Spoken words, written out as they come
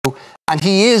And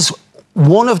he is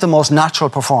one of the most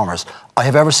natural performers I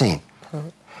have ever seen.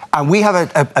 And we have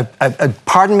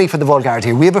pardon me for the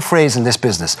vulgarity, we have a phrase in this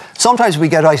business. Sometimes we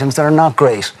get items that are not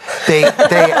great.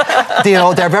 You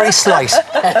know, they're very slight.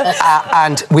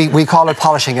 And we call it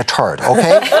polishing a turd,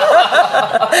 okay?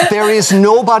 There is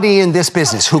nobody in this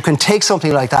business who can take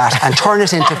something like that and turn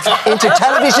it into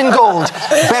television gold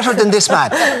better than this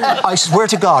man. I swear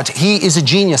to God, he is a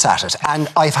genius at it. And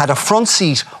I've had a front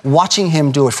seat watching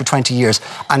him do it for 20 years,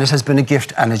 and it has been a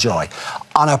gift and a joy.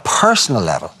 On a personal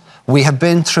level, we have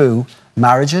been through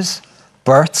marriages,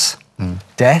 births,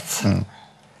 deaths.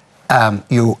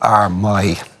 You are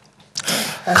my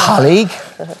colleague.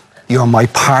 You're my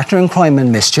partner in crime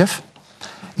and mischief.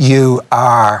 You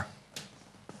are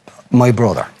my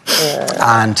brother.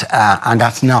 And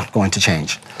that's not going to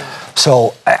change.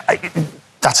 So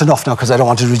that's enough now, because I don't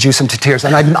want to reduce him to tears.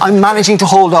 And I'm managing to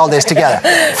hold all this together.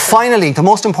 Finally, the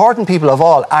most important people of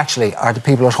all, actually, are the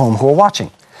people at home who are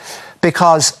watching.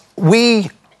 Because we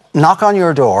knock on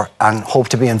your door and hope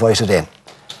to be invited in.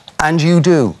 And you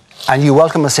do. And you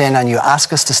welcome us in, and you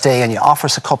ask us to stay, and you offer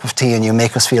us a cup of tea, and you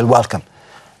make us feel welcome.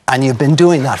 And you've been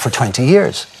doing that for 20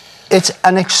 years. It's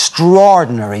an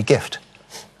extraordinary gift.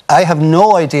 I have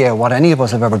no idea what any of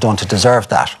us have ever done to deserve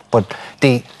that, but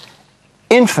the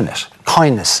infinite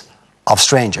kindness of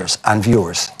strangers and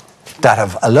viewers that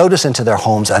have allowed us into their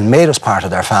homes and made us part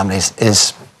of their families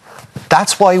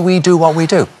that's why we do what we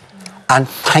do. And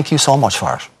thank you so much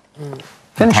for it.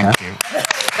 Finish now. Thank you.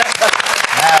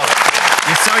 Now,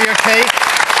 you saw your cake.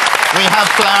 We have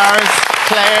flowers.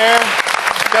 Claire,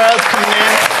 girls coming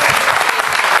in.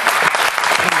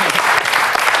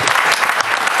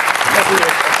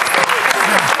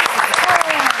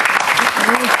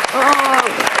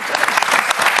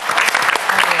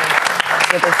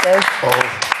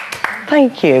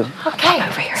 Thank you. Okay.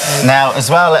 Over here. Now, as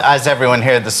well as everyone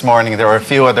here this morning, there were a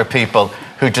few other people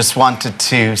who just wanted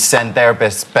to send their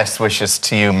best wishes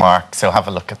to you, Mark. So have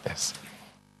a look at this.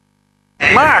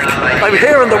 Mark, I'm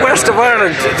here in the west of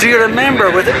Ireland. Do you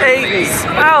remember with Aidan's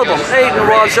album, Aidan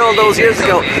Walsh, all those years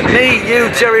ago? Me,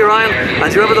 you, Jerry Ryan,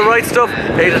 and do you remember the right stuff?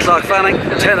 8 o'clock Fanning,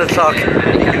 10 o'clock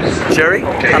Jerry,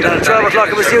 and then at 12 o'clock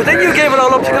it was you. Then you gave it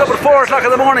all up to get up at 4 o'clock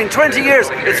in the morning. 20 years,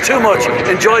 it's too much.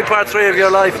 Enjoy part 3 of your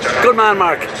life. Good man,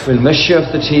 Mark. We'll miss you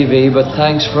off the TV, but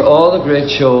thanks for all the great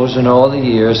shows and all the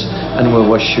years, and we'll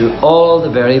wish you all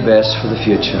the very best for the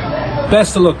future.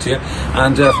 Best of luck to you,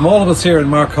 and from all of us here in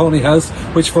Marconi House,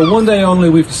 which for one day only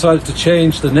we've decided to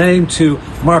change the name to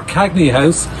Mark Cagney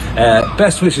House.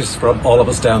 Best wishes from all of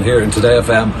us down here in Today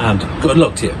FM, and good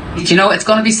luck to you. You know, it's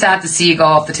going to be sad to see you go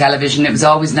off the television. It was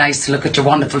always nice to look at your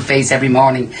wonderful face every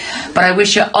morning, but I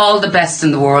wish you all the best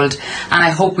in the world, and I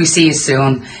hope we see you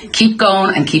soon. Keep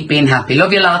going and keep being happy.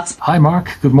 Love you lots. Hi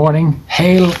Mark, good morning,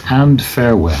 hail and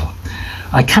farewell.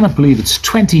 I cannot believe it's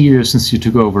 20 years since you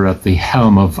took over at the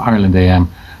helm of Ireland AM.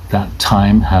 That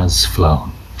time has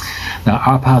flown. Now,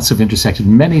 our paths have intersected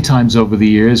many times over the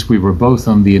years. We were both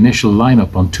on the initial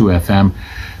lineup on 2FM.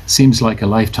 Seems like a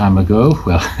lifetime ago.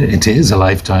 Well, it is a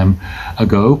lifetime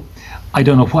ago. I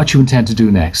don't know what you intend to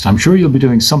do next. I'm sure you'll be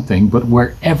doing something, but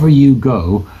wherever you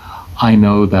go, I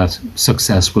know that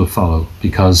success will follow,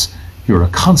 because you're a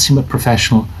consummate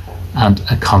professional and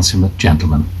a consummate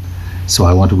gentleman. So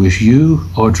I want to wish you,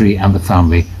 Audrey, and the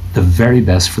family the very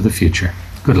best for the future.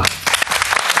 Good luck.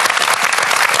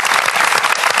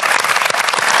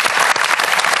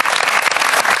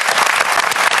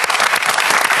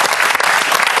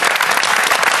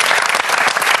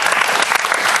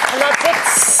 And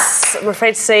that's it. I'm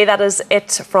afraid to say that is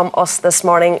it from us this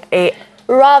morning. A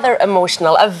rather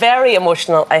emotional, a very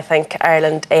emotional, I think,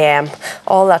 Ireland AM.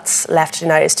 All that's left to do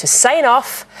now is to sign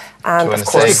off. And of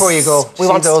course, before you go, we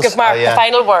want to give Mark the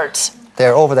final word.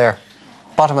 They're over there,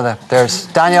 bottom of there's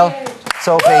Daniel,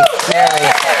 Sophie,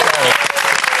 Mary.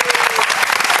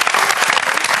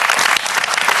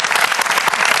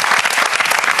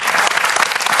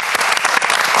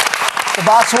 The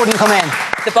boss wouldn't come in.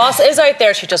 The boss is out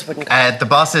there, she just wouldn't come. The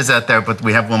boss is out there, but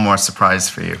we have one more surprise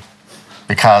for you.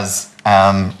 Because,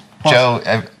 Joe,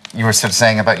 you were sort of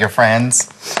saying about your friends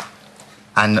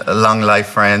and long life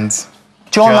friends.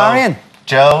 Joe and Marion.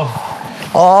 Joe.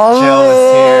 Oh. Joe is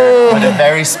here with a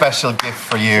very special gift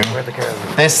for you.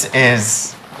 This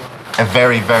is a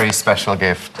very, very special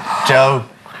gift. Joe,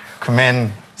 come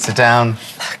in, sit down.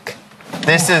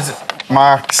 This is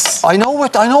Mark's. I know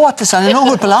what this, and I know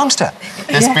who it belongs to.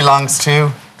 This belongs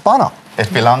to Bono.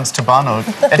 It belongs to Bono.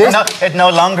 It no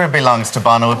longer belongs to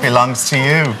Bono. It belongs to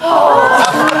you.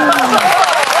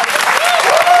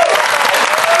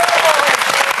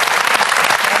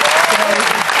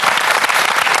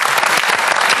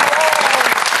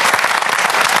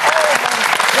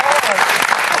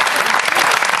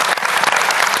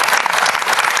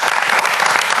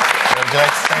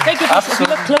 If you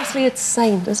look closely, it's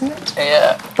signed, isn't it?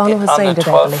 Yeah. Bono has signed it,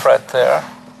 I on the 12th believe. fret there.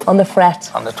 On the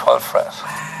fret. On the 12th fret.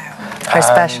 Very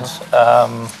special.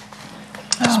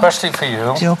 Especially for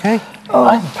you. Is he okay?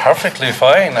 I'm perfectly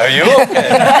fine. Are you okay?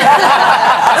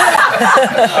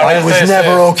 I was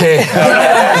never okay.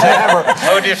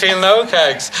 How do you feel now,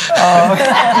 Cags?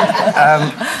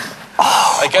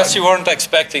 I guess you weren't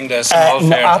expecting this in all No,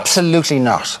 fairness. absolutely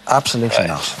not. Absolutely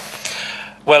not.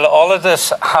 Well, all of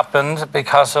this happened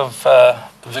because of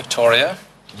Victoria.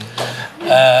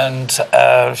 And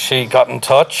she got in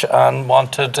touch and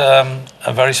wanted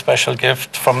a very special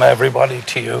gift from everybody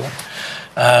to you.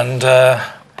 And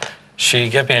she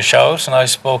gave me a shout, and I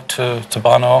spoke to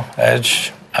Bono,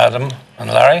 Edge, Adam,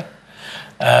 and Larry.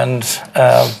 And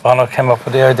Bono came up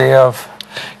with the idea of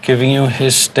giving you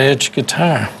his stage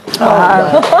guitar.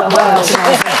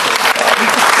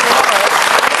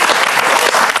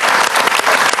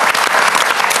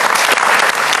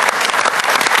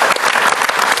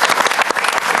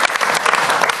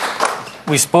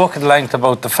 We spoke at length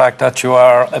about the fact that you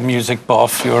are a music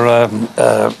buff, you're a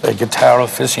guitar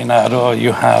aficionado,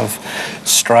 you have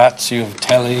Strats, you have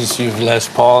Tellys, you have Les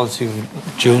Pauls, you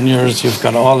have Juniors, you've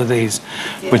got all of these,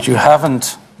 but you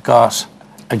haven't got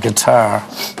a guitar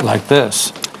like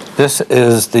this. This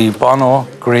is the Bono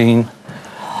Green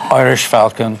Irish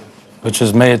Falcon, which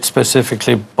is made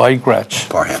specifically by Gretsch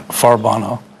for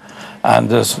Bono. And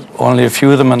there's only a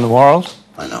few of them in the world.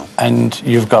 I know. And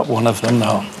you've got one of them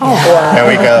now. Oh, wow. There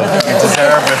we go. You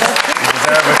deserve it. You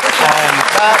deserve it. And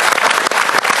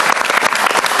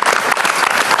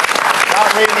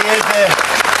that really is it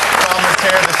from us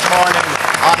here this morning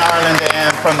on Ireland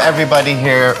AM. From everybody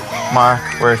here, Mark,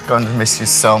 we're going to miss you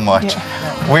so much.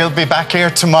 Yeah. We'll be back here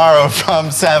tomorrow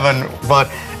from 7. But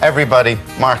everybody,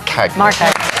 Mark Cagney. Mark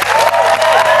Cagney.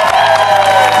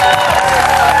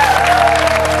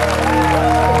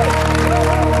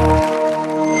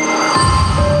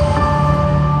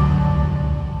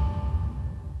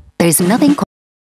 There's nothing